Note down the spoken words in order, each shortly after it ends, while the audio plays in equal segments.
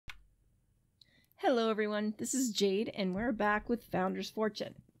Hello everyone, this is Jade and we're back with Founder's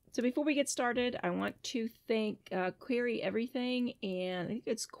Fortune. So before we get started, I want to thank Query Everything and I think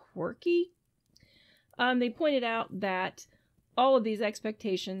it's Quirky. They pointed out that all of these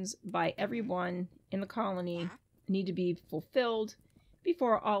expectations by everyone in the colony need to be fulfilled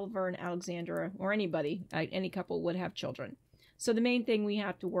before Oliver and Alexandra, or anybody, any couple, would have children. So the main thing we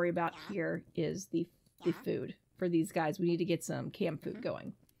have to worry about here is the food for these guys. We need to get some camp food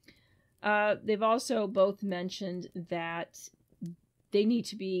going. They've also both mentioned that they need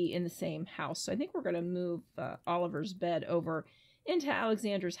to be in the same house. So I think we're going to move Oliver's bed over into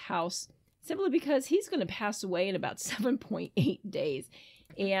Alexandra's house simply because he's going to pass away in about 7.8 days.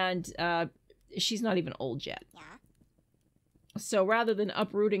 And she's not even old yet. So rather than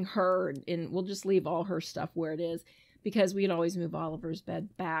uprooting her, and we'll just leave all her stuff where it is, because we can always move Oliver's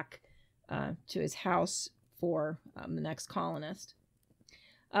bed back to his house for the next colonist.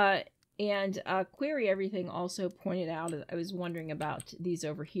 And Query Everything also pointed out, I was wondering about these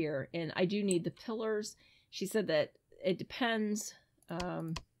over here, and I do need the pillars. She said that it depends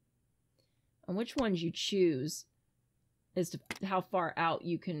on which ones you choose as to how far out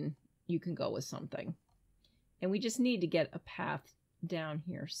you can go with something. And we just need to get a path down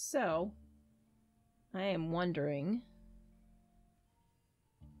here. So I am wondering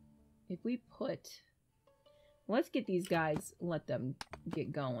if we put... Let's get these guys, let them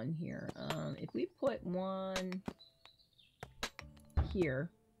get going here. If we put one here.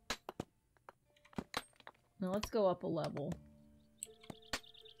 Now let's go up a level.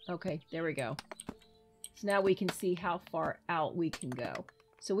 Okay, there we go. So now we can see how far out we can go.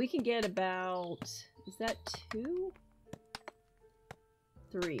 So we can get about, is that 2?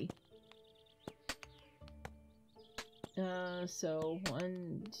 3. So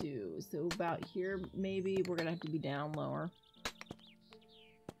 1, 2, so about here, maybe we're gonna have to be down lower.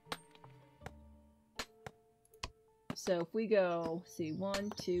 So if we go, see,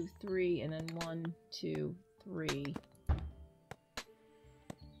 1, 2, 3, and then 1, 2, 3,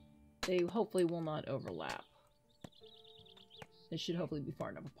 they hopefully will not overlap. They should hopefully be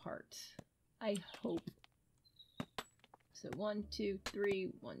far enough apart. I hope. So 1, 2, 3,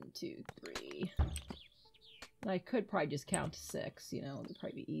 1, 2, 3. I could probably just count to 6, you know, it'd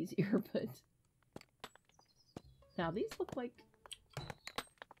probably be easier, but... Now, these look like...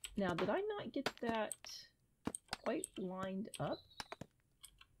 Now, did I not get that quite lined up?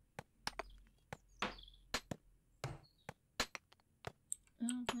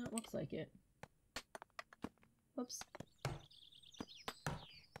 Oh, that looks like it. Whoops.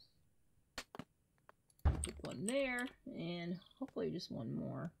 Put one there, and hopefully just one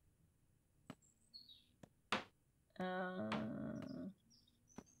more. I'm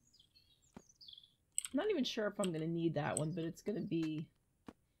not even sure if I'm going to need that one, but it's going to be...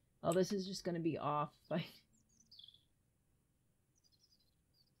 Oh, this is just going to be off.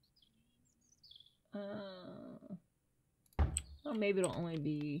 Well, maybe it'll only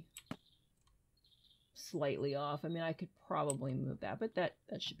be slightly off. I mean, I could probably move that, but that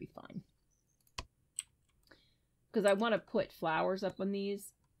should be fine. Because I want to put flowers up on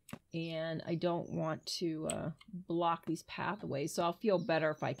these. And I don't want to block these pathways, so I'll feel better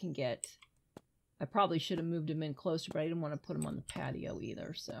if I can get... I probably should have moved them in closer, but I didn't want to put them on the patio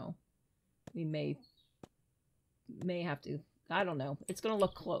either, so we may have to... I don't know. It's gonna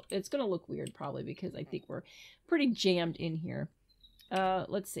look it's gonna look weird probably because I think we're pretty jammed in here.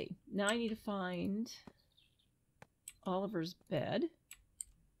 Let's see. Now I need to find Oliver's bed.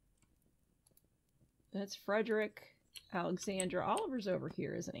 That's Frederick. Alexandra. Oliver's over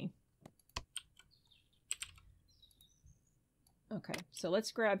here, isn't he? Okay, so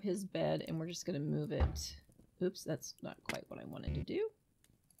let's grab his bed and we're just going to move it. Oops, that's not quite what I wanted to do.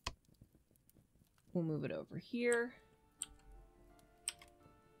 We'll move it over here.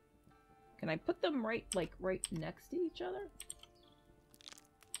 Can I put them right next to each other?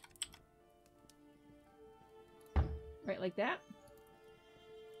 Right like that?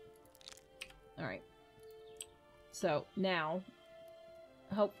 All right. So now,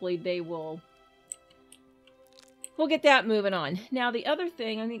 hopefully we'll get that moving on. Now the other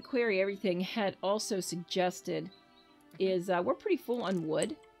thing, I think Query Everything had also suggested is we're pretty full on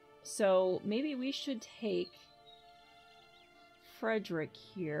wood. So maybe we should take Frederick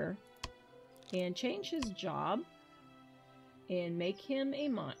here and change his job and make him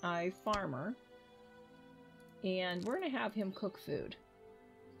a farmer. And we're going to have him cook food.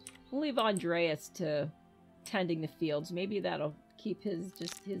 We'll leave Andreas to tending the fields. Maybe that'll keep his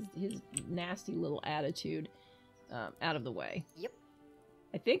nasty little attitude out of the way. Yep.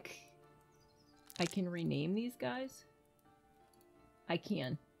 I think I can rename these guys. I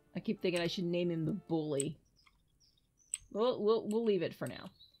can. I keep thinking I should name him the bully. We'll leave it for now.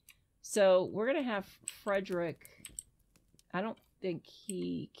 So we're gonna have Frederick. I don't think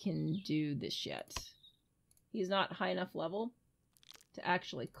he can do this yet. He's not high enough level to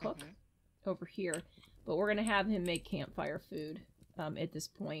actually cook over here. But we're gonna have him make campfire food at this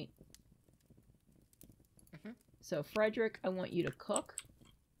point. So Frederick, I want you to cook.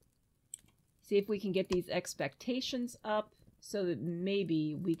 See if we can get these expectations up so that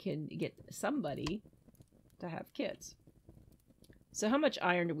maybe we can get somebody to have kids. So how much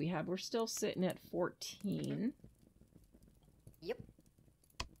iron do we have? We're still sitting at 14. Yep.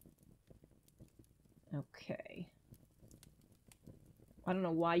 Okay. I don't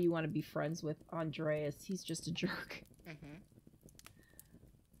know why you want to be friends with Andreas. He's just a jerk.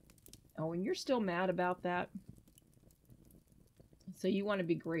 Oh, and you're still mad about that? So you want to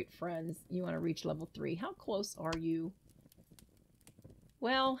be great friends. You want to reach level 3. How close are you?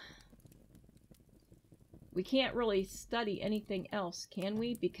 Well, we can't really study anything else, can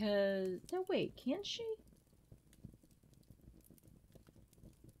we? Because... No, wait, can she?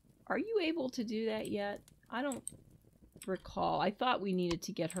 Are you able to do that yet? I don't recall. I thought we needed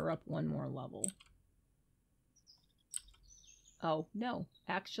to get her up one more level. Oh, no.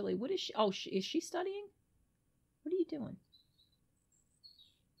 Actually, what is she? Oh, is she studying? What are you doing?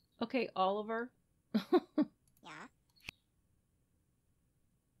 Okay, Oliver. Yeah.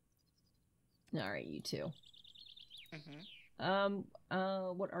 Alright, you two.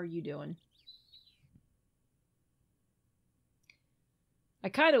 What are you doing? I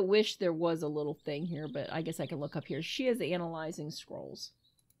kind of wish there was a little thing here, but I guess I can look up here. She is analyzing scrolls.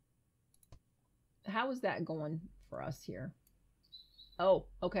 How is that going for us here? Oh,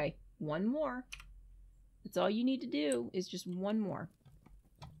 okay. One more. That's all you need to do is just one more.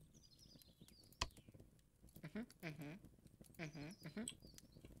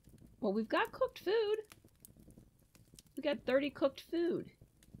 Well, we've got cooked food. We got 30 cooked food.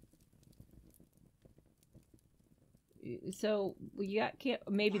 So we got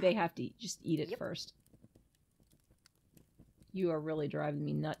maybe they have to just eat it first. You are really driving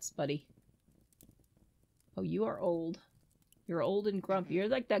me nuts, buddy. Oh, you are old. You're old and grumpy. You're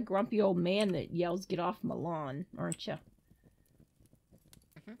like that grumpy old man that yells, "Get off my lawn," aren't you?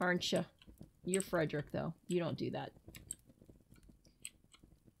 Aren't you? You're Frederick, though. You don't do that.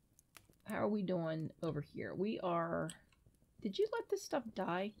 How are we doing over here? We are... Did you let this stuff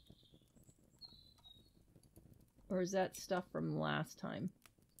die? Or is that stuff from last time?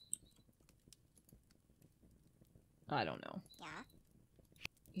 I don't know. Yeah.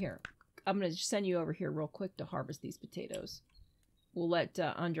 Here. I'm going to send you over here real quick to harvest these potatoes. We'll let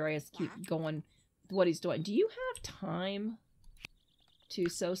Andreas keep going with what he's doing. Do you have time to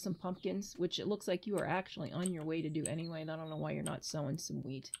sow some pumpkins? Which it looks like you are actually on your way to do anyway. I don't know why you're not sowing some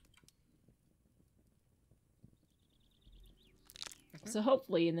wheat. So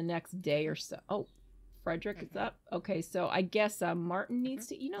hopefully in the next day or so... Oh, Frederick is up. Okay, so I guess Martin needs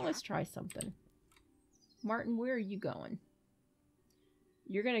to... You know, let's try something. Martin, where are you going?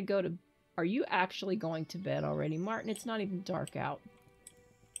 You're going to go to... Are you actually going to bed already? Martin, it's not even dark out.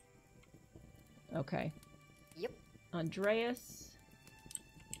 Okay. Yep. Andreas.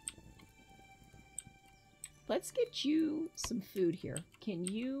 Let's get you some food here. Can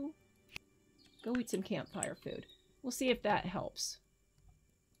you go eat some campfire food? We'll see if that helps.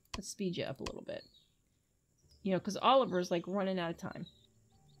 Let's speed you up a little bit. You know, because Oliver's like running out of time.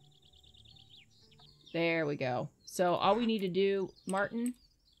 There we go. So all we need to do, Martin,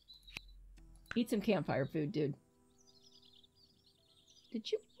 eat some campfire food, dude. Did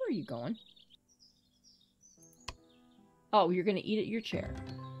you? Where are you going? Oh, you're going to eat at your chair.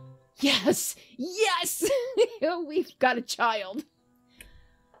 Yes! Yes! We've got a child.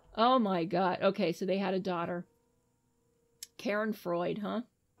 Oh my god. Okay, so they had a daughter. Karen Freud, huh?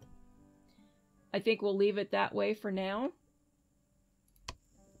 I think we'll leave it that way for now.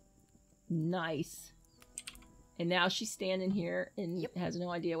 Nice. And now she's standing here and has no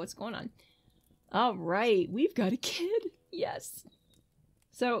idea what's going on. All right, we've got a kid. Yes.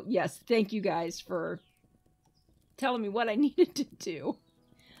 So, yes, thank you guys for telling me what I needed to do.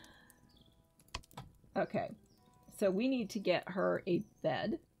 Okay, so we need to get her a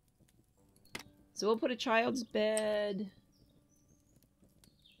bed. So we'll put a child's bed.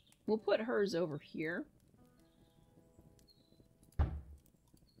 We'll put hers over here.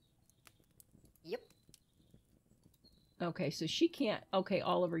 Yep. Okay, so she can't... Okay,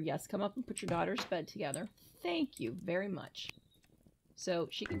 Oliver, yes, come up and put your daughter's bed together. Thank you very much. So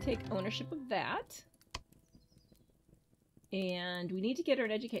she can take ownership of that. And we need to get her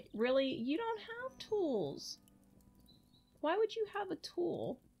an education. Really? You don't have tools. Why would you have a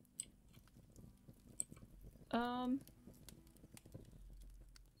tool You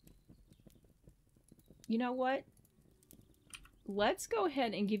know what? Let's go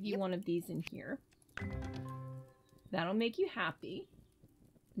ahead and give you one of these in here. That'll make you happy.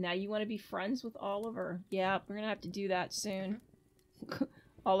 Now you want to be friends with Oliver. Yeah, we're gonna have to do that soon.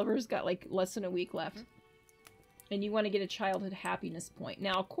 Oliver's got like less than a week left. And you want to get a childhood happiness point.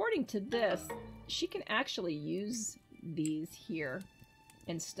 Now, according to this, she can actually use these here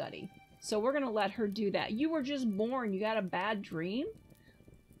and study. So we're gonna let her do that. You were just born. You got a bad dream?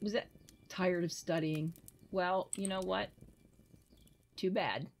 Was that tired of studying? Well, you know what? Too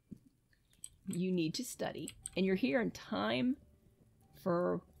bad. You need to study. And you're here in time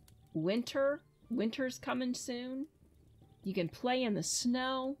for winter. Winter's coming soon. You can play in the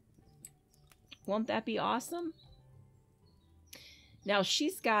snow. Won't that be awesome? Now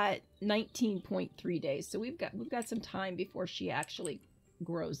she's got 19.3 days, so we've got some time before she actually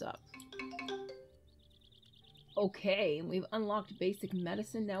grows up. Okay, and we've unlocked basic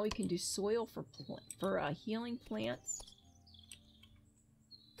medicine. Now we can do soil for healing plants.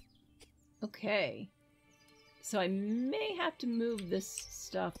 Okay. So I may have to move this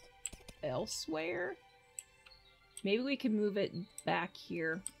stuff elsewhere. Maybe we can move it back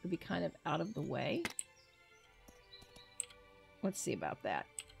here. It'll be kind of out of the way. Let's see about that.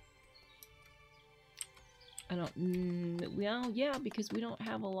 I don't... well, yeah, because we don't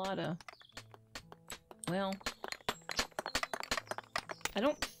have a lot of... Well... I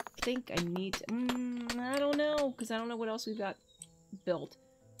don't think I need to... I don't know, because I don't know what else we've got built.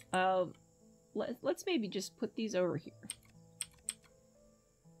 Let's maybe just put these over here.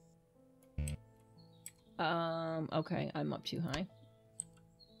 Okay, I'm up too high.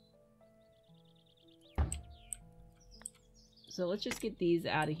 So let's just get these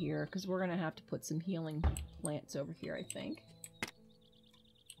out of here, because we're going to have to put some healing plants over here, I think.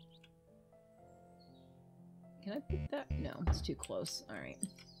 Can I put that? No, it's too close. Alright.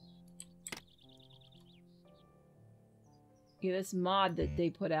 Yeah, this mod that they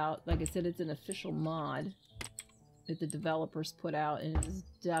put out, like I said, it's an official mod that the developers put out, and it is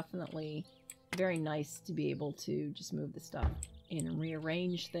definitely very nice to be able to just move the stuff in and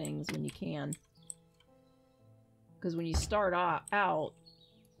rearrange things when you can. Because when you start out,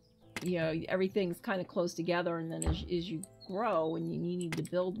 you know, everything's kind of close together, and then as you grow and you need to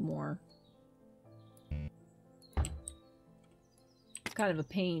build more, it's kind of a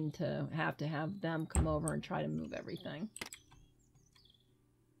pain to have them come over and try to move everything.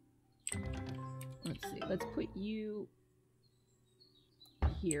 Let's see, let's put you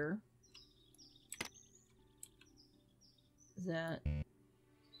here. Is that...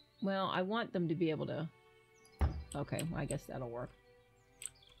 Well, I want them to be able to... Okay, well, I guess that'll work.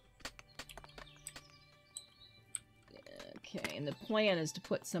 Okay, and the plan is to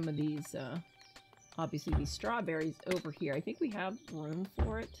put some of these, obviously these strawberries over here. I think we have room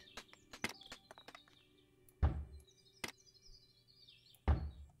for it.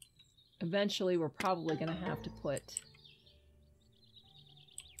 Eventually, we're probably going to have to put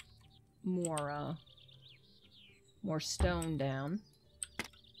more stone down.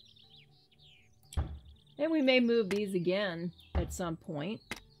 And we may move these again at some point.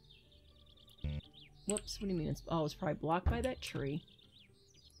 Whoops, what do you mean? It's probably blocked by that tree.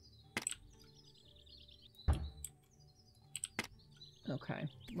 Okay,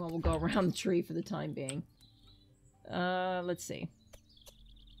 well, we'll go around the tree for the time being. Let's see.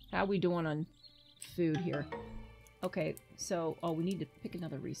 How are we doing on food here? Okay, so, we need to pick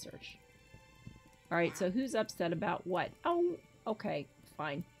another research. Alright, so who's upset about what? Oh, okay,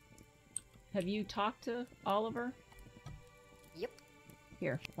 fine. Have you talked to Oliver? Yep.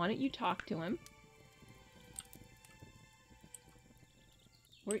 Here, why don't you talk to him?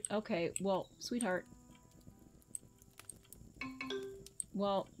 Okay, well, sweetheart.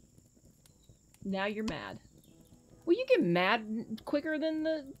 Well, now you're mad. Well, you get mad quicker than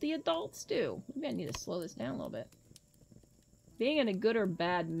the adults do. Maybe I need to slow this down a little bit. Being in a good or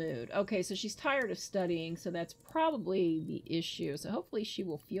bad mood. Okay, so she's tired of studying, so that's probably the issue. So hopefully she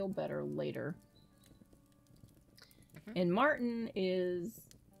will feel better later. And Martin is...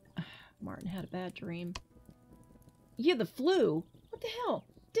 Martin had a bad dream. Yeah, the flu? What the hell?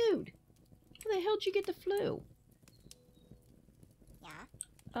 Dude! How the hell did you get the flu?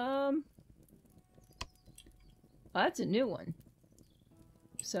 Yeah. That's a new one.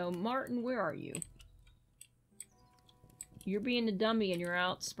 So, Martin, where are you? You're being a dummy and you're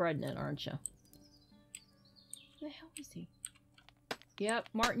out spreading it, aren't you? Where the hell is he? Yep,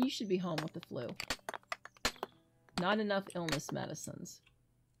 Martin, you should be home with the flu. Not enough illness medicines.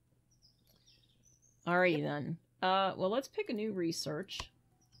 Alrighty then. Well, let's pick a new research.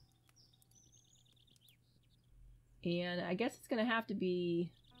 And I guess it's going to have to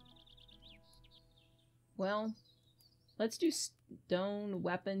be... Well, let's do stone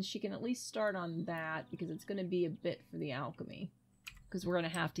weapons. She can at least start on that because it's going to be a bit for the alchemy. Because we're going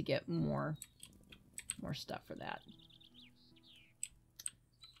to have to get more stuff for that.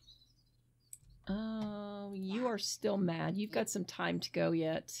 Oh, you are still mad. You've got some time to go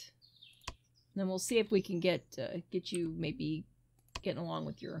yet. Then we'll see if we can get you maybe getting along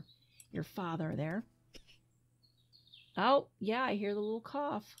with your father there. Oh, yeah, I hear the little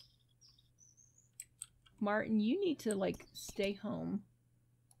cough. Martin, you need to, like, stay home.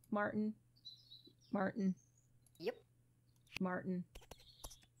 Martin. Yep. Martin.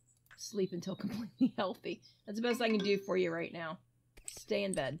 Sleep until completely healthy. That's the best I can do for you right now. Stay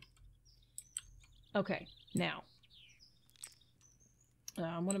in bed. Okay, now.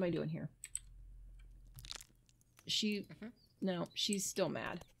 What am I doing here? No, she's still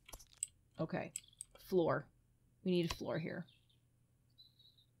mad. Okay. Floor. We need a floor here.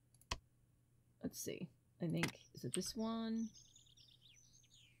 Let's see. I think, is it this one?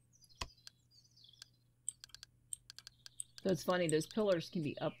 So it's funny, those pillars can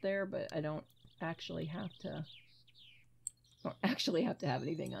be up there, but I don't actually have to have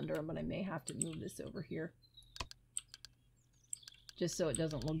anything under them, but I may have to move this over here. Just so it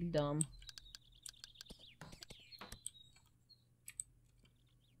doesn't look dumb.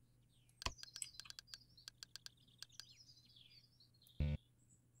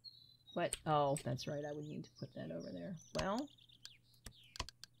 What? Oh, that's right. I would need to put that over there. Well.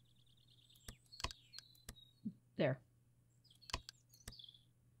 There.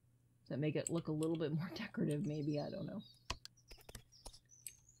 Does that make it look a little bit more decorative, maybe? I don't know.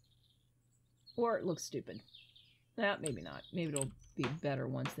 Or it looks stupid. Nah, maybe not. Maybe it'll be better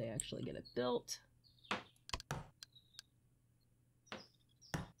once they actually get it built.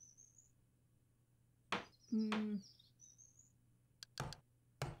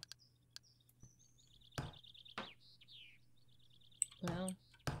 Well,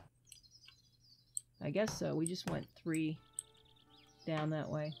 I guess so. We just went 3 down that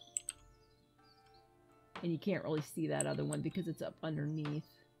way. And you can't really see that other one because it's up underneath.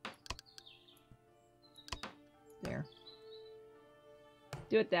 There.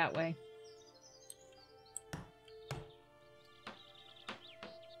 Do it that way.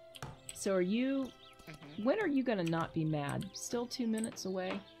 So are you... When are you gonna not be mad? Still 2 minutes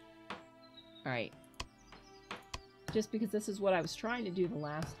away? Alright. Just because this is what I was trying to do the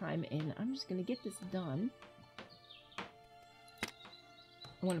last time, and I'm just gonna get this done.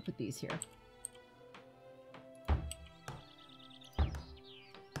 I want to put these here.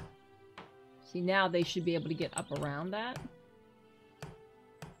 See, now they should be able to get up around that.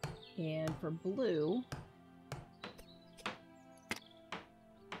 And for blue...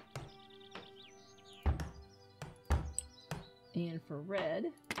 And for red...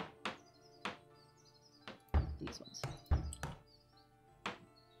 These ones.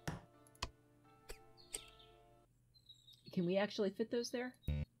 Can we actually fit those there?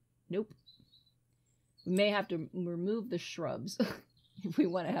 Nope. We may have to remove the shrubs if we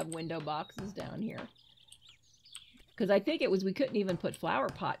want to have window boxes down here. Because I think it was we couldn't even put flower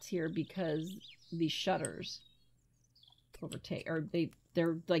pots here because these shutters overtake, or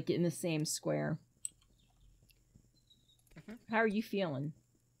they're like in the same square. How are you feeling?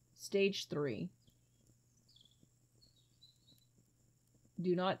 Stage 3.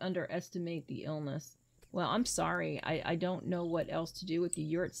 Do not underestimate the illness. Well, I'm sorry. I don't know what else to do with you.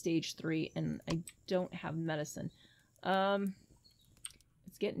 You're at stage 3, and I don't have medicine.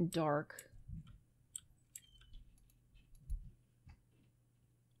 It's getting dark.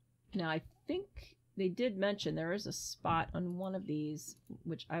 Now, I think they did mention there is a spot on one of these,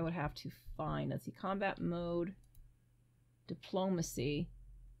 which I would have to find. Let's see. Combat mode. Diplomacy.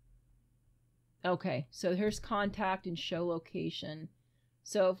 Okay, so here's contact and show location.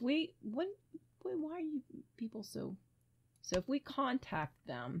 So if we... why are you people so... So if we contact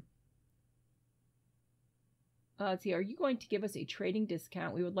them... let's see, are you going to give us a trading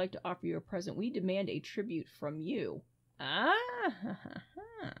discount? We would like to offer you a present. We demand a tribute from you. Are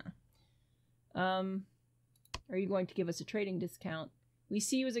you going to give us a trading discount? We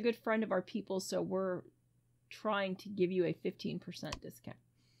see you as a good friend of our people, so we're trying to give you a 15% discount.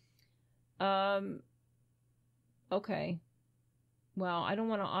 Okay. Well, I don't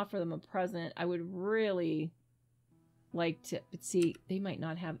want to offer them a present. I would really like to... But see, they might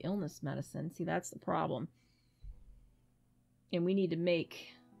not have illness medicine. See, that's the problem. And we need to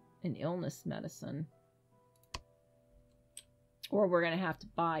make an illness medicine. Or we're going to have to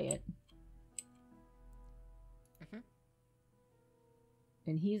buy it.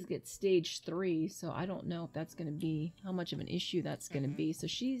 And he's got stage 3, so I don't know if that's going to be, how much of an issue that's going to be. So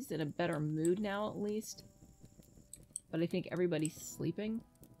she's in a better mood now, at least. But I think everybody's sleeping.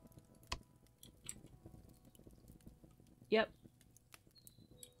 Yep.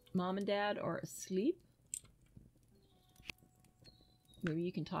 Mom and Dad are asleep. Maybe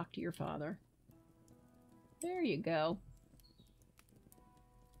you can talk to your father. There you go.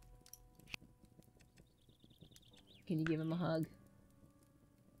 Can you give him a hug?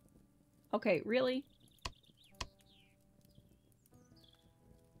 Okay, really?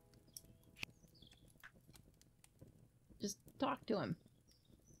 Just talk to him.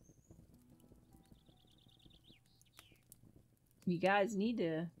 You guys need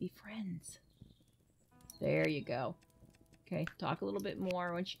to be friends. There you go. Okay, talk a little bit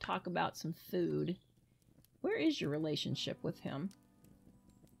more. Why don't you talk about some food? Where is your relationship with him?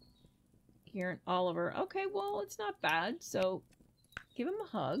 Kieran, Oliver. Okay, well, it's not bad. So, give him a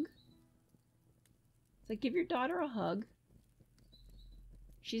hug. So, give your daughter a hug.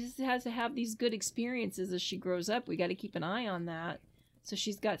 She just has to have these good experiences as she grows up. We got to keep an eye on that. So,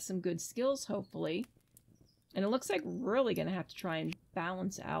 she's got some good skills, hopefully. And it looks like we're really going to have to try and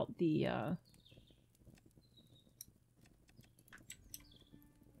balance out the...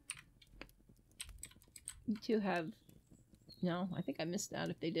 You two have... No, I think I missed that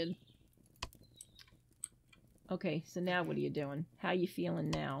if they did. Okay, so now what are you doing? How you feeling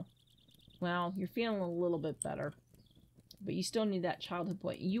now? Well, you're feeling a little bit better. But you still need that childhood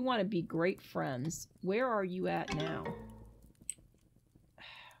point. You want to be great friends. Where are you at now?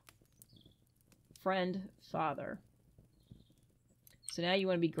 Friend, father. So now you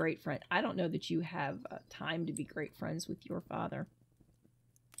want to be great friend. I don't know that you have time to be great friends with your father.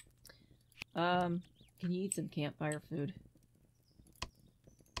 Can you eat some campfire food?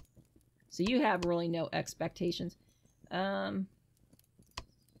 So you have really no expectations.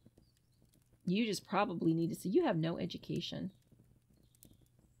 You just probably need to see. You have no education.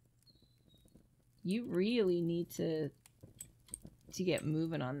 You really need to get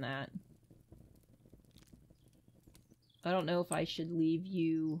moving on that. I don't know if I should leave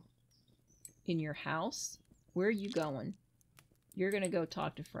you in your house. Where are you going? You're going to go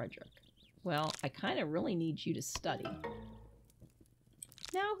talk to Frederick. Well, I kind of really need you to study.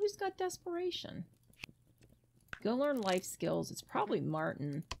 Now, who's got desperation? Go learn life skills. It's probably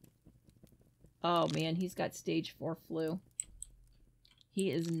Martin. Oh, man, he's got stage 4 flu.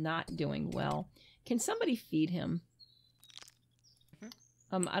 He is not doing well. Can somebody feed him?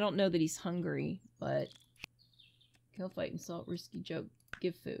 I don't know that he's hungry, but... Kill, fight, insult, risky joke.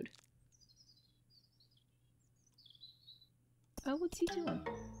 Give food. Oh, what's he doing?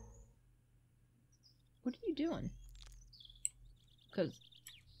 What are you doing? Because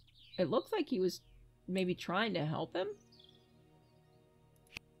it looks like he was maybe trying to help him.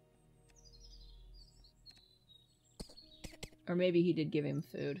 Or maybe he did give him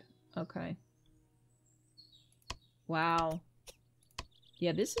food. Okay. Wow.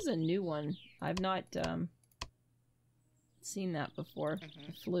 Yeah, this is a new one. I've not seen that before.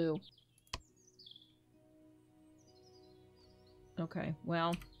 The flu. Okay,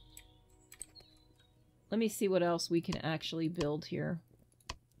 well. Let me see what else we can actually build here.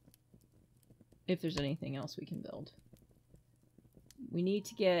 If there's anything else we can build. We need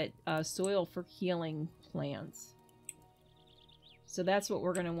to get soil for healing plants. So that's what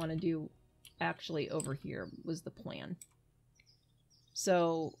we're going to want to do actually over here was the plan.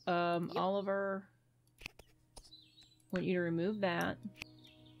 So, Oliver, I want you to remove that.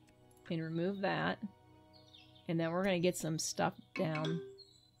 And remove that. And then we're going to get some stuff down.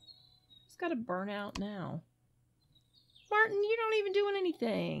 It's got to burn out now. Martin, you're not even doing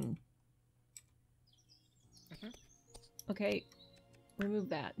anything. Okay, remove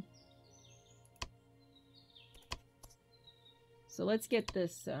that. So let's get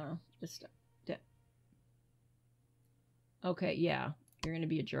this stuff. Okay, yeah, you're gonna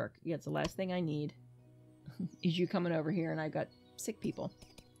be a jerk. Yeah, it's the last thing I need. Is you coming over here and I got sick people.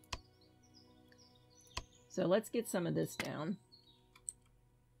 So let's get some of this down.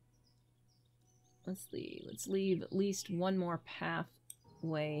 Let's leave at least one more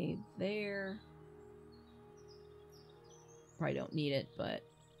pathway there. Probably don't need it, but...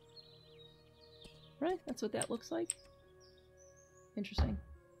 Right, that's what that looks like. Interesting.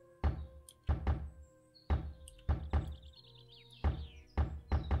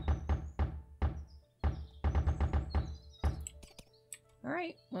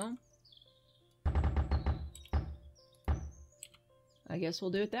 Alright, well... I guess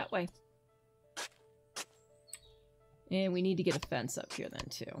we'll do it that way. And we need to get a fence up here then,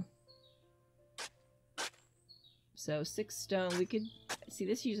 too. So 6 stone, we could See,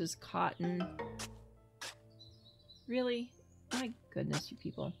 this uses cotton. Really? My goodness, you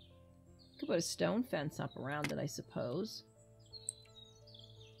people. Could put a stone fence up around it, I suppose.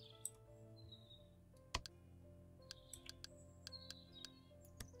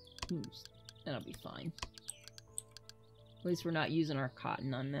 That'll be fine. At least we're not using our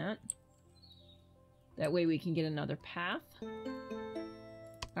cotton on that. That way we can get another path.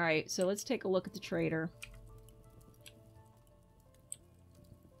 Alright, so let's take a look at the trader.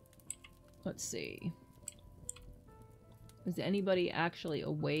 Let's see. Is anybody actually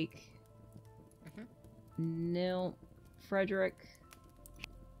awake? No. Frederick.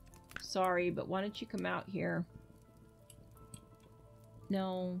 Sorry, but why don't you come out here?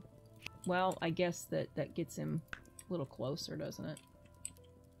 No. Well, I guess that gets him a little closer, doesn't it?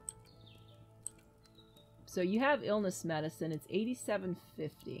 So you have illness medicine. It's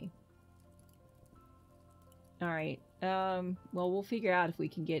 $87.50. Alright. Well, we'll figure out if we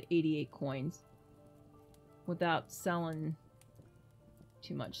can get 88 coins without selling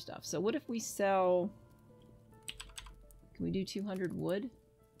too much stuff. So what if we sell... Can we do 200 wood?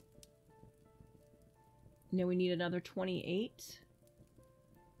 No, we need another 28.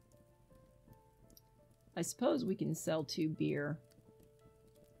 I suppose we can sell 2 beer.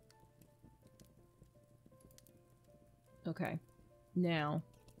 Okay. Now,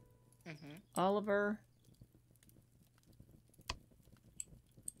 Oliver,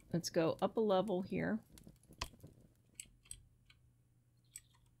 let's go up a level here.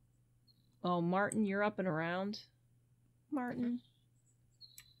 Oh, Martin, you're up and around. Martin.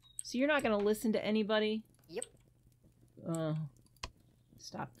 So you're not going to listen to anybody? Yep.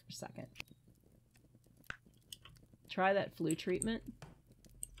 Stop for a second. Try that flu treatment.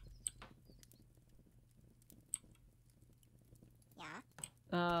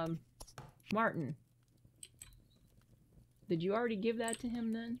 Yeah. Martin. Did you already give that to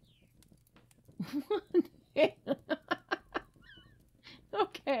him then?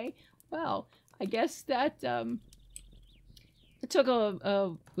 Okay. Well, I guess that, it took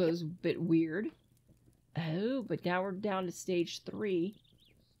was a bit weird. Oh, but now we're down to stage 3.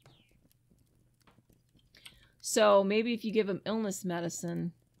 So maybe if you give him illness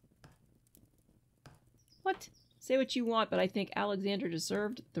medicine. What? Say what you want, but I think Alexander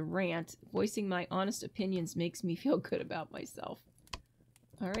deserved the rant. Voicing my honest opinions makes me feel good about myself.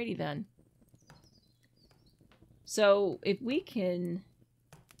 Alrighty then. So if we can,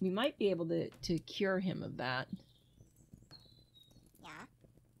 we might be able to cure him of that. Yeah.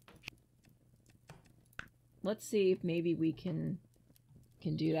 Let's see if maybe we can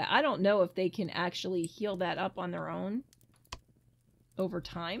do that. I don't know if they can actually heal that up on their own over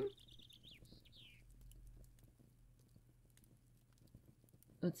time.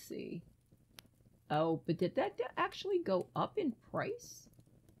 Let's see. Oh, but did that actually go up in price?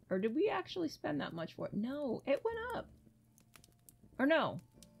 Or did we actually spend that much for it? No, it went up. Or no,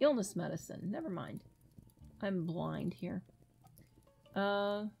 illness medicine. Never mind. I'm blind here.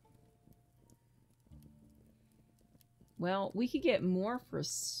 Well, we could get more for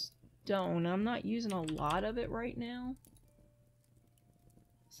stone. I'm not using a lot of it right now.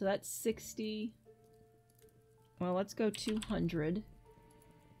 So that's 60. Well, let's go 200.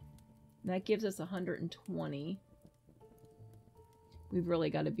 That gives us 120. We've really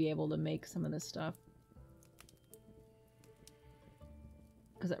got to be able to make some of this stuff.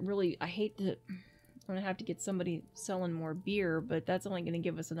 Because I hate to... I'm going to have to get somebody selling more beer, but that's only going to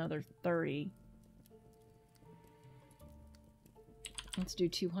give us another 30. Let's do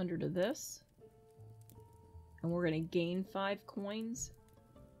 200 of this. And we're going to gain 5 coins.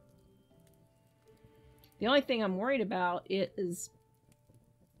 The only thing I'm worried about is...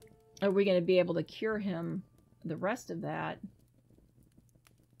 Are we going to be able to cure him the rest of that?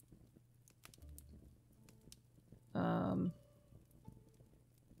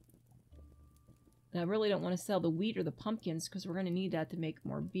 And I really don't want to sell the wheat or the pumpkins because we're going to need that to make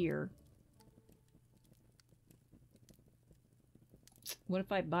more beer. What if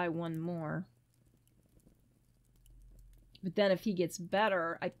I buy one more? But then if he gets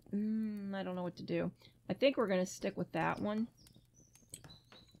better, I don't know what to do. I think we're going to stick with that one.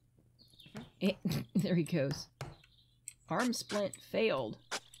 There he goes. Arm splint failed.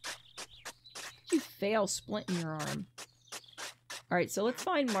 Did you fail splinting your arm? Alright, so let's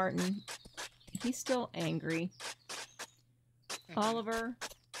find Martin. He's still angry. Oliver.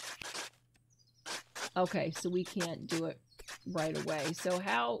 Okay, so we can't do it right away. So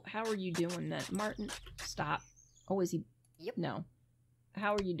how are you doing that? Martin, stop. Oh, is he? Yep. No.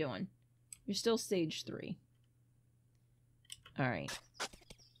 How are you doing? You're still stage 3. Alright.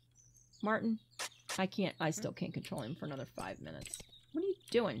 Martin, I still can't control him for another 5 minutes. What are you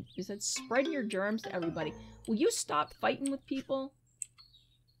doing? You said spreading your germs to everybody. Will you stop fighting with people?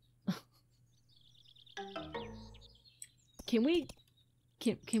 Can we,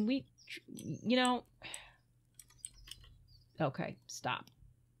 you know, okay, stop.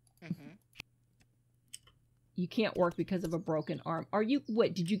 You can't work because of a broken arm. Are you,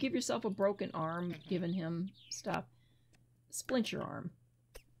 what, did you give yourself a broken arm, giving him stuff? Splint your arm.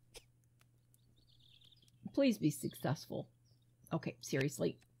 Please be successful. Okay,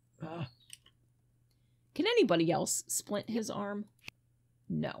 seriously. Ugh. Can anybody else splint his arm?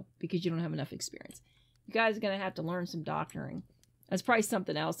 No, because you don't have enough experience. You guys are going to have to learn some doctoring. That's probably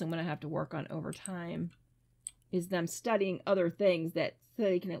something else I'm going to have to work on over time, is them studying other things that so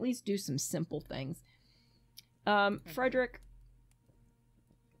they can at least do some simple things. Frederick,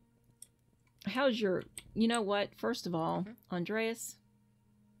 how's your, you know what, first of all, Andreas,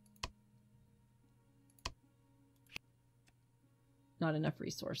 not enough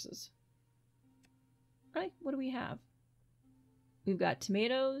resources. Right, what do we have? We've got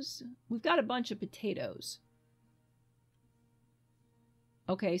tomatoes. We've got a bunch of potatoes.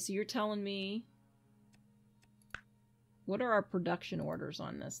 Okay, so you're telling me, what are our production orders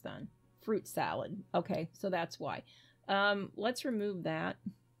on this then? Fruit salad. Okay, so that's why. Let's remove that.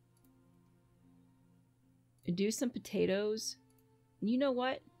 Do some potatoes. You know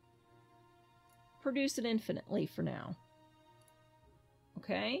what? Produce it infinitely for now.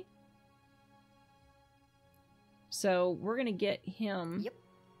 Okay? So we're going to get him. Yep.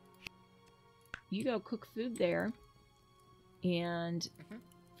 You go cook food there. And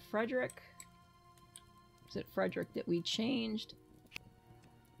Frederick. Was it Frederick that we changed?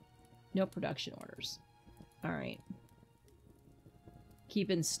 No production orders. All right. Keep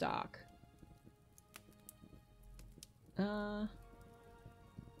in stock.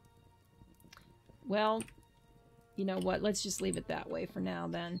 Well, you know what? Let's just leave it that way for now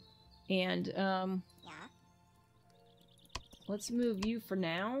then. And, Yeah. Let's move you for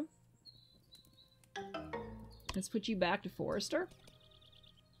now. Let's put you back to Forester.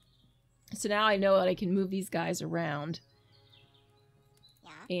 So now I know that I can move these guys around.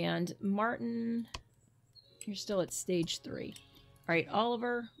 Yeah. And Martin, you're still at stage 3. All right,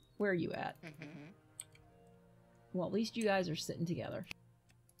 Oliver, where are you at? Well, at least you guys are sitting together.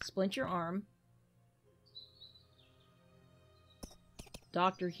 Splint your arm.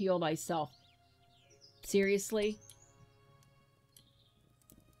 Doctor, heal thyself. Seriously?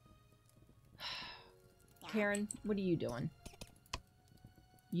 Karen, what are you doing?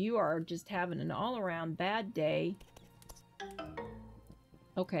 You are just having an all-around bad day.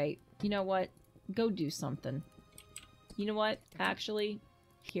 Okay, you know what? Go do something. You know what? Actually,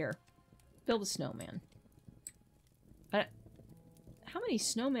 here. Build a snowman. How many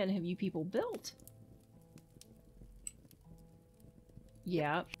snowmen have you people built?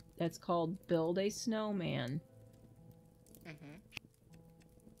 Yeah, that's called build a snowman.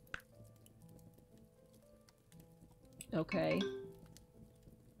 Okay.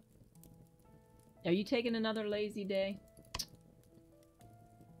 Are you taking another lazy day?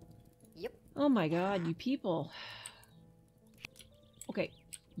 Yep. Oh my god, you people. Okay,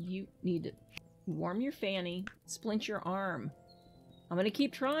 you need to warm your fanny, splint your arm. I'm gonna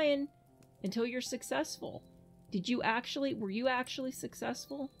keep trying until you're successful. Were you actually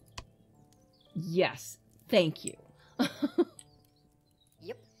successful? Yes, thank you.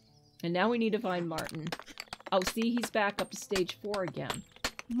 Yep. And now we need to find Martin. Oh, see, he's back up to stage 4 again.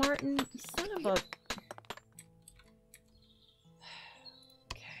 Martin, you son of a...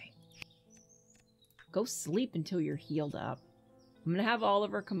 Okay. Go sleep until you're healed up. I'm gonna have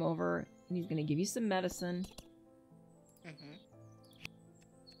Oliver come over, and he's gonna give you some medicine.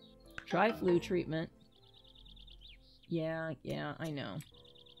 Try flu treatment. Yeah, I know.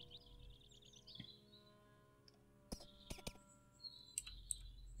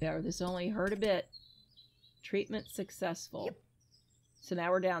 There, this only hurt a bit. Treatment successful. Yep. So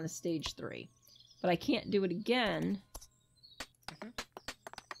now we're down to stage 3. But I can't do it again.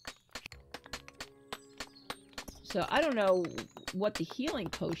 So I don't know what the healing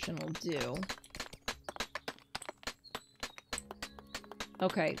potion will do.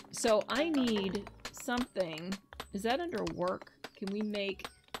 Okay, so I need something. Is that under work? Can we make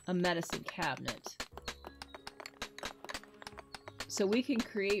a medicine cabinet? So we can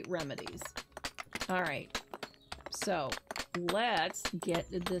create remedies. Alright. So let's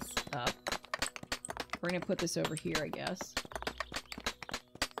get this up. We're going to put this over here, I guess.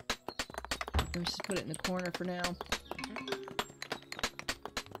 Let's just put it in the corner for now.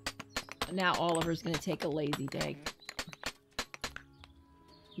 Now Oliver's going to take a lazy day.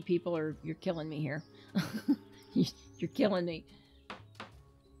 You people are, you're killing me here. You're killing me.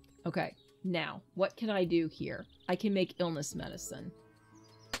 Okay, now, what can I do here? I can make illness medicine.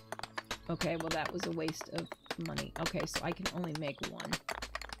 Okay, well that was a waste of money. Okay, so I can only make one.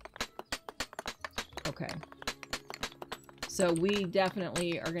 Okay. So we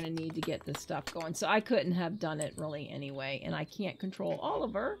definitely are going to need to get this stuff going. So I couldn't have done it really anyway, and I can't control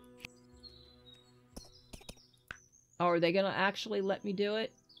Oliver. Oh, are they going to actually let me do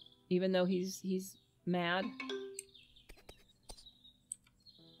it? Even though he's mad?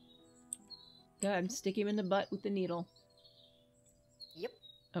 Go ahead, stick him in the butt with the needle. Yep.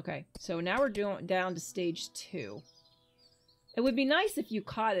 Okay, so now we're down to stage 2. It would be nice if you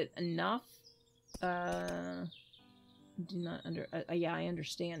caught it enough. Do not yeah, I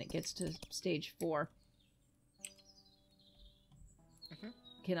understand it gets to stage 4.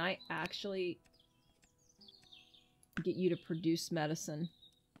 Can I actually get you to produce medicine?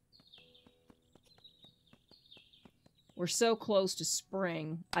 We're so close to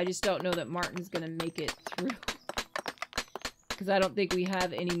spring. I just don't know that Martin's gonna make it through. Because I don't think we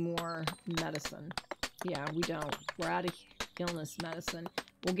have any more medicine. Yeah, we don't. We're out of illness medicine.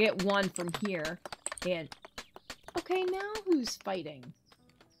 We'll get one from here. And... okay, now who's fighting?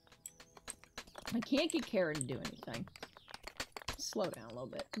 I can't get Kara to do anything. Slow down a little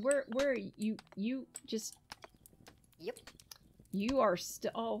bit. Where are you? You just... Yep. You are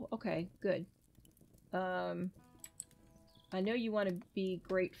still... oh, okay, good. I know you want to be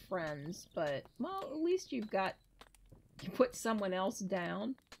great friends, but... well, at least you've got... you put someone else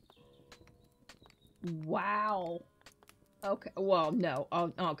down. Wow. Okay, well, no.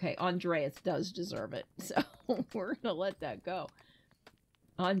 Oh, okay, Andreas does deserve it, so we're gonna let that go.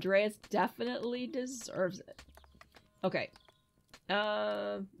 Andreas definitely deserves it. Okay.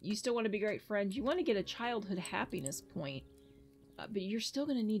 You still want to be great friends. You want to get a childhood happiness point. But you're still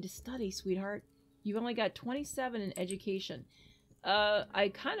gonna need to study, sweetheart. You've only got 27 in education.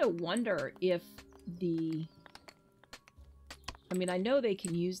 I kind of wonder if the... I mean, I know they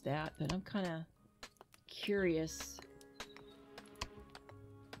can use that, but I'm kind of curious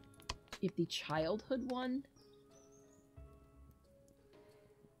if the childhood one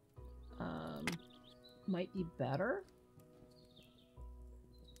might be better.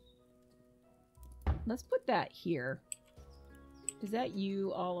 Let's put that here. Is that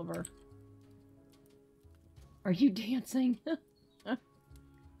you, Oliver? Are you dancing?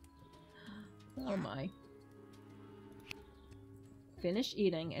 Oh my. Finish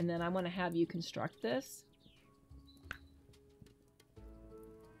eating, and then I want to have you construct this.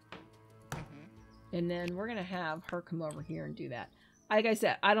 And then we're going to have her come over here and do that. Like I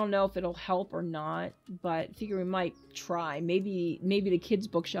said, I don't know if it'll help or not, but I figure we might try. Maybe the kids'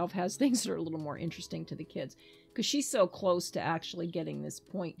 bookshelf has things that are a little more interesting to the kids. Because she's so close to actually getting this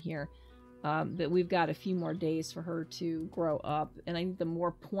point here that we've got a few more days for her to grow up. And I think the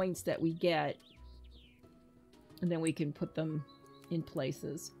more points that we get, and then we can put them in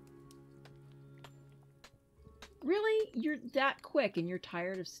places. Really? You're that quick and you're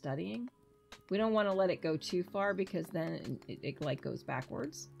tired of studying? We don't want to let it go too far because then it like goes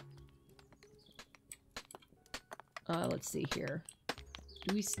backwards. Let's see here.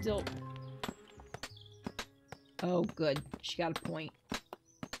 Do we still... oh, good. She got a point.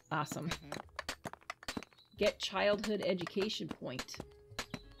 Awesome. Get childhood education point.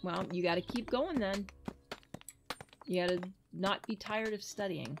 Well, you got to keep going then. You got to not be tired of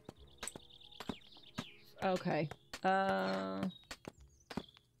studying. Okay.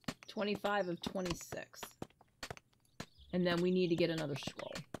 25 of 26. And then we need to get another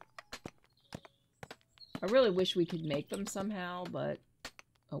scroll. I really wish we could make them somehow, but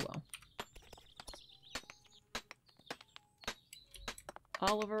oh well.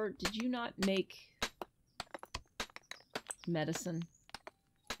 Oliver, did you not make medicine?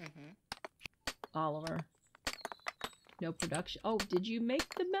 Oliver. No production. Oh, did you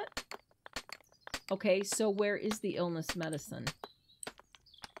make the okay, so where is the illness medicine?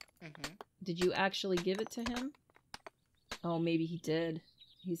 Did you actually give it to him? Oh, maybe he did.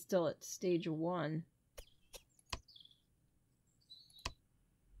 He's still at stage 1.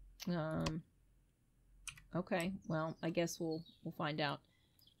 Okay, well, I guess we'll find out.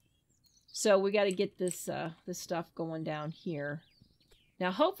 So we got to get this this stuff going down here.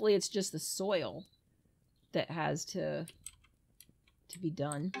 Now, hopefully, it's just the soil that has to be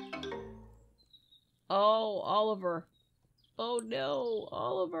done. Oh, Oliver. Oh no,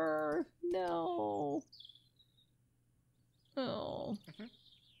 Oliver. No. Oh.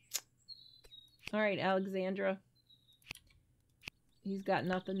 All right, Alexandra. He's got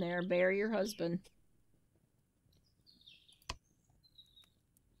nothing there. Bury your husband.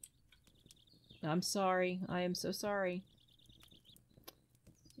 I'm sorry. I am so sorry.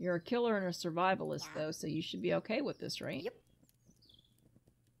 You're a killer and a survivalist, though, so you should be okay with this, right? Yep.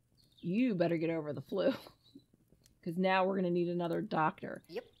 You better get over the flu. Because now we're going to need another doctor.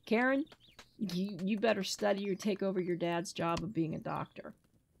 Yep. Karen, you better study or take over your dad's job of being a doctor.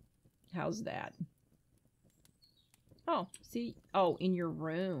 How's that? Oh, see? Oh, in your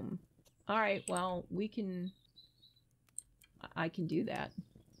room. All right, well, we can... I can do that.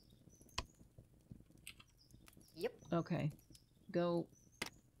 Yep. Okay. Go.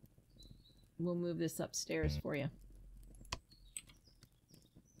 We'll move this upstairs for you.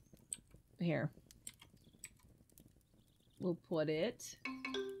 Here. We'll put it...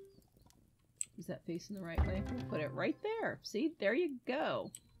 Is that facing the right way? We'll put it right there. See? There you go.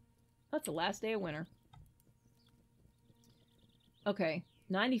 That's the last day of winter. Okay.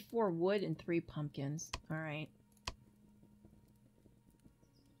 94 wood and 3 pumpkins. Alright.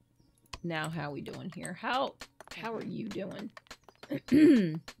 Now, how are we doing here? How are you doing?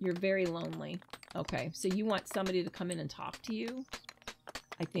 You're very lonely. Okay, so you want somebody to come in and talk to you?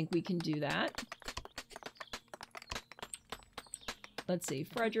 I think we can do that. Let's see.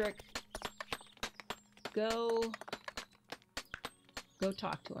 Frederick. Go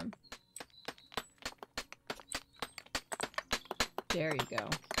talk to him. There you go.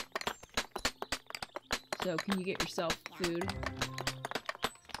 So, can you get yourself food?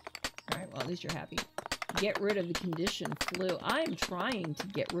 Alright, well, at least you're happy. Get rid of the condition flu. I am trying to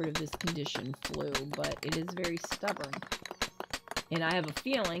get rid of this condition flu, but it is very stubborn. And I have a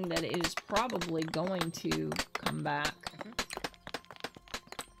feeling that it is probably going to come back.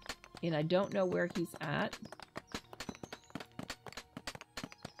 And I don't know where he's at.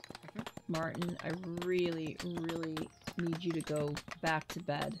 Martin, I really, really need you to go back to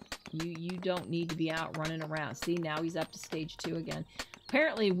bed. You don't need to be out running around. See, now he's up to stage 2 again.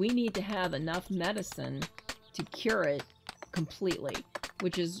 Apparently, we need to have enough medicine to cure it completely,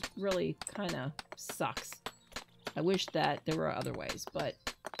 which is really kind of sucks. I wish that there were other ways, but...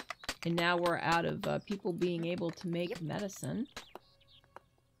 And now we're out of people being able to make medicine.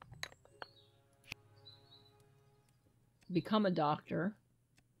 Become a doctor,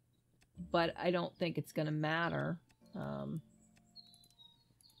 but I don't think it's going to matter.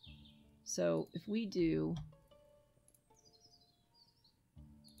 So if we do,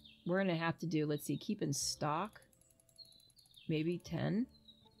 we're going to have to do, let's see, keep in stock, maybe 10.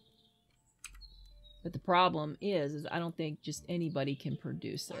 But the problem is I don't think just anybody can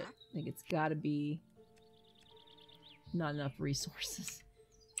produce it. I think it's got to be not enough resources.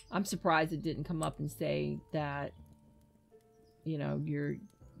 I'm surprised it didn't come up and say that, you know, you're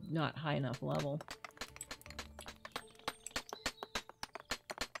not high enough level.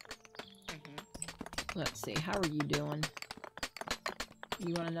 Let's see, how are you doing?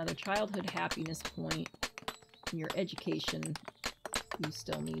 You want another childhood happiness point. Your education, you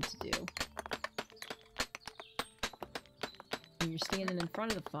still need to do. When you're standing in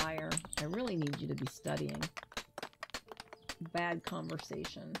front of the fire, I really need you to be studying. Bad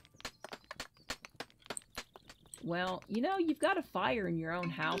conversation. Well, you know, you've got a fire in your own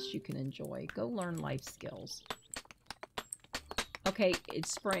house you can enjoy. Go learn life skills. Okay,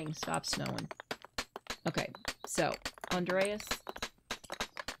 it's spring. Stop snowing. Okay, so, Andreas,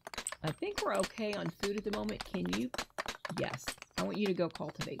 I think we're okay on food at the moment. Can you? Yes. I want you to go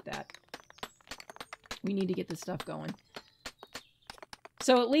cultivate that. We need to get this stuff going.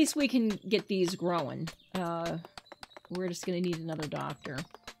 So at least we can get these growing. We're just going to need another doctor.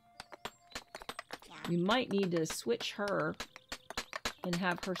 We might need to switch her and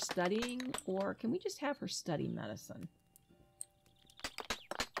have her studying, or can we just have her study medicine?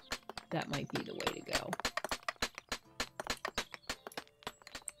 That might be the way to go.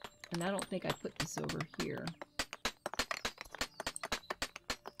 And I don't think I put this over here.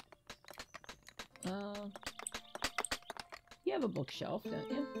 You have a bookshelf, don't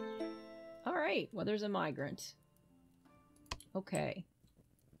you? Alright, well there's a migrant. Okay.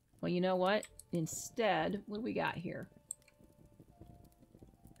 Well, you know what? Instead, what do we got here?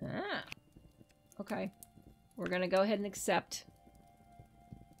 Ah. Okay. We're gonna go ahead and accept.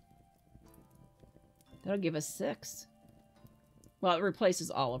 That'll give us 6. Well, it replaces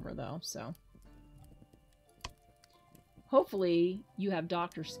Oliver, though, so. Hopefully, you have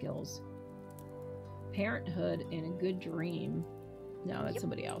doctor skills. Parenthood and a good dream. No, that's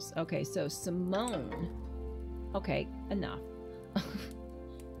somebody else. Okay, so Simone. Okay, enough.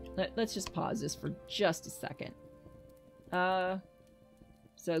 Let's just pause this for just a second.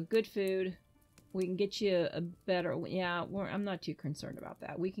 So good food. We can get you a better... Yeah, I'm not too concerned about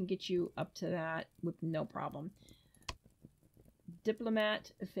that. We can get you up to that with no problem.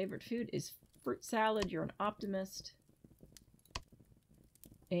 Diplomat, favorite food is fruit salad. You're an optimist.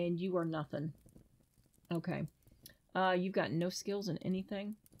 And you are nothing. Okay. You've got no skills in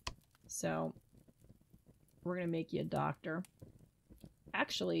anything. So, we're going to make you a doctor.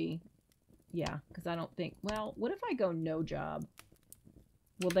 Actually, yeah, because I don't think... Well, what if I go no job?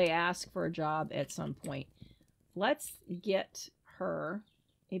 Will they ask for a job at some point? Let's get her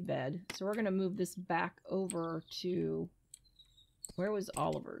a bed. So we're going to move this back over to... Where was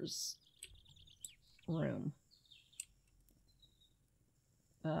Oliver's room?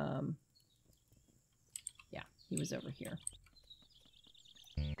 Yeah, he was over here.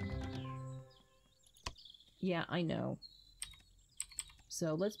 Yeah, I know.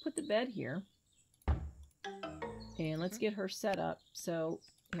 So let's put the bed here. And let's get her set up. So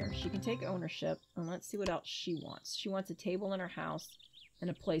here, she can take ownership. And let's see what else she wants. She wants a table in her house and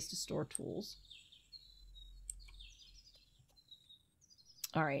a place to store tools.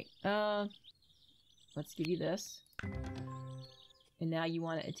 Alright, let's give you this. And now you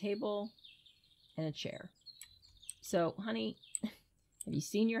want a table and a chair. So, honey, have you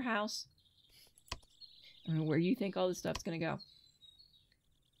seen your house? I don't know where you think all this stuff's gonna go.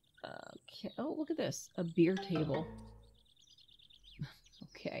 Okay. Oh, look at this. A beer table.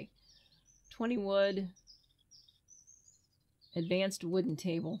 Okay. 20 wood. Advanced wooden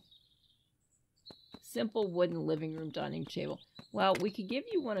table. Simple wooden living room dining table. Well, we could give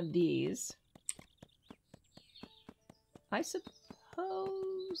you one of these. I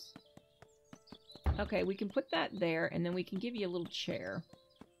suppose. Okay, we can put that there, and then we can give you a little chair.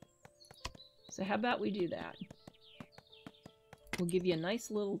 So how about we do that? We'll give you a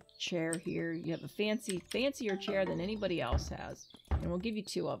nice little chair here. You have a fancier chair than anybody else has. And we'll give you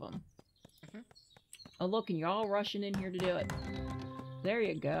 2 of them. Oh, look, and you're all rushing in here to do it. There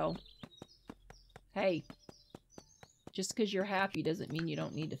you go. Hey, just because you're happy doesn't mean you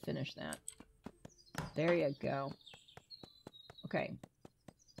don't need to finish that. There you go. Okay.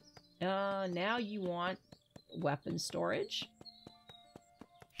 Now you want weapon storage.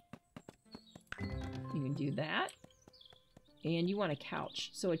 You can do that. And you want a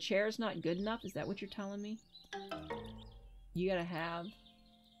couch. So a chair is not good enough? Is that what you're telling me? You gotta have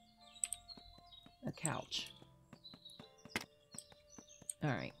a couch.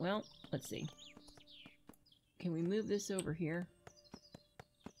 Alright, well, let's see. Can we move this over here?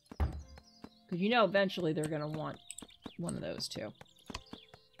 Because you know eventually they're gonna want one of those too.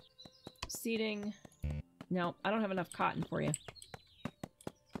 Seating. No, I don't have enough cotton for you.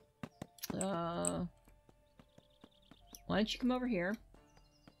 Why don't you come over here?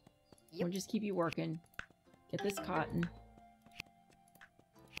 Yep. We'll just keep you working. Get this cotton.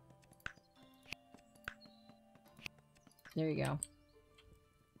 There you go.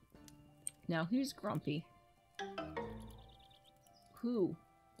 Now, who's grumpy? Who?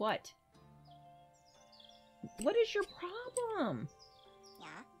 What? What is your problem? Yeah.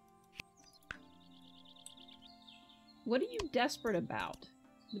 What are you desperate about?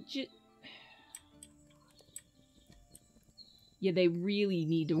 Would you... Yeah, they really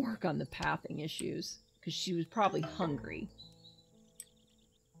need to work on the pathing issues. Because she was probably hungry.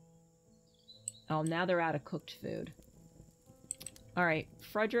 Oh, now they're out of cooked food. Alright,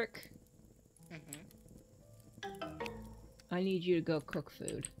 Frederick. I need you to go cook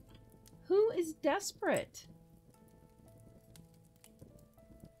food. Who is desperate?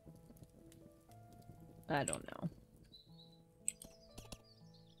 I don't know.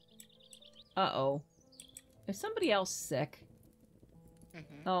 Uh-oh. Is somebody else sick?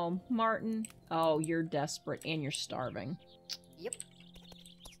 Oh, Martin. Oh, you're desperate and you're starving. Yep.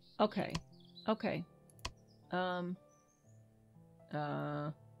 Okay. Okay. I don't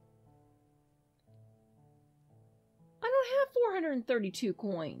have 432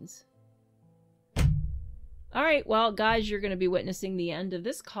 coins. Alright, well, guys, you're going to be witnessing the end of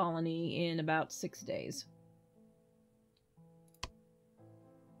this colony in about 6 days.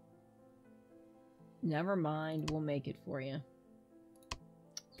 Never mind, we'll make it for you.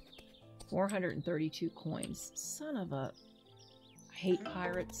 432 coins. Son of a... I hate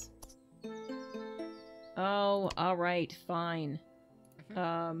pirates. Oh, alright, fine.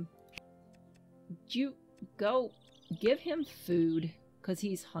 You go give him food, because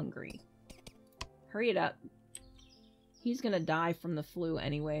he's hungry. Hurry it up. He's gonna die from the flu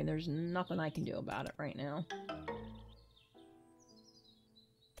anyway, and there's nothing I can do about it right now.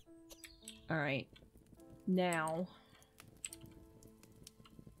 Alright. Now...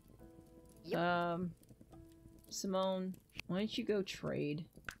 Yep. Simone, why don't you go trade?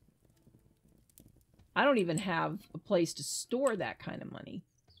 I don't even have a place to store that kind of money.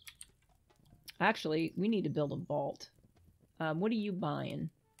 Actually, we need to build a vault. What are you buying?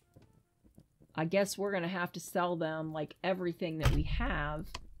 I guess we're going to have to sell them, like, everything that we have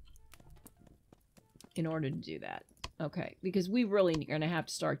in order to do that. Okay, because we really are going to have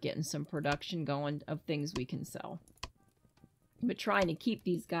to start getting some production going of things we can sell. But trying to keep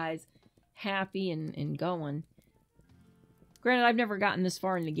these guys happy and going. Granted, I've never gotten this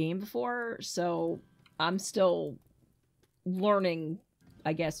far in the game before, so I'm still learning,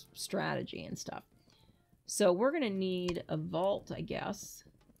 I guess, strategy and stuff. So we're going to need a vault, I guess.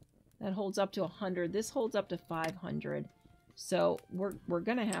 That holds up to 100. This holds up to 500. So we're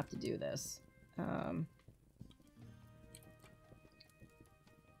going to have to do this.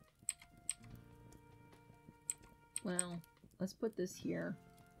 Well, let's put this here.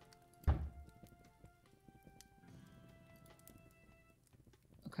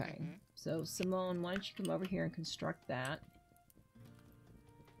 Okay, so Simone, why don't you come over here and construct that?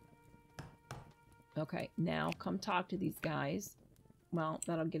 Okay, now come talk to these guys. Well,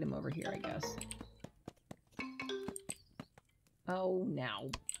 that'll get him over here, I guess. Oh, now.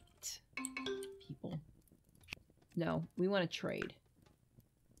 People. No, we want to trade.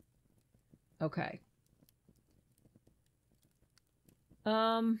 Okay.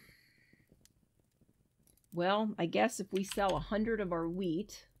 Well, I guess if we sell 100 of our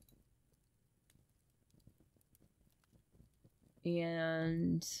wheat,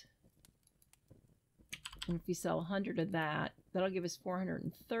 and if we sell 100 of that, that'll give us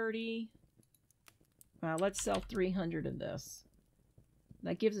 430. Let's sell 300 of this.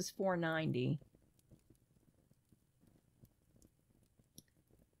 That gives us 490.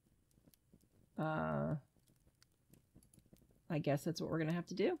 I guess that's what we're going to have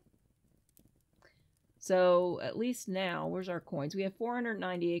to do. So, at least now, where's our coins? We have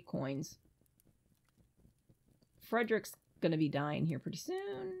 498 coins. Frederick's going to be dying here pretty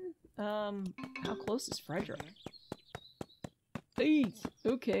soon. How close is Frederick? 8.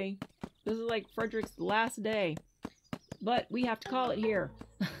 Okay. This is like Frederick's last day. But we have to call it here.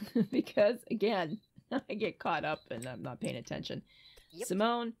 Because, again, I get caught up and I'm not paying attention. Yep.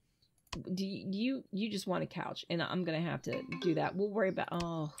 Simone, do you just want a couch? And I'm going to have to do that. We'll worry about...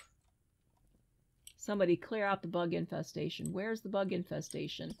 Oh... Somebody clear out the bug infestation. Where's the bug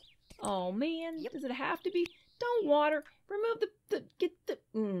infestation? Oh, man. Yep. Does it have to be? Don't water. Remove get the...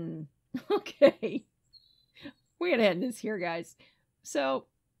 Okay. We're going to end this here, guys. So,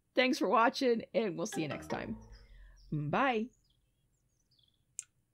 thanks for watching, and we'll see you next time. Bye.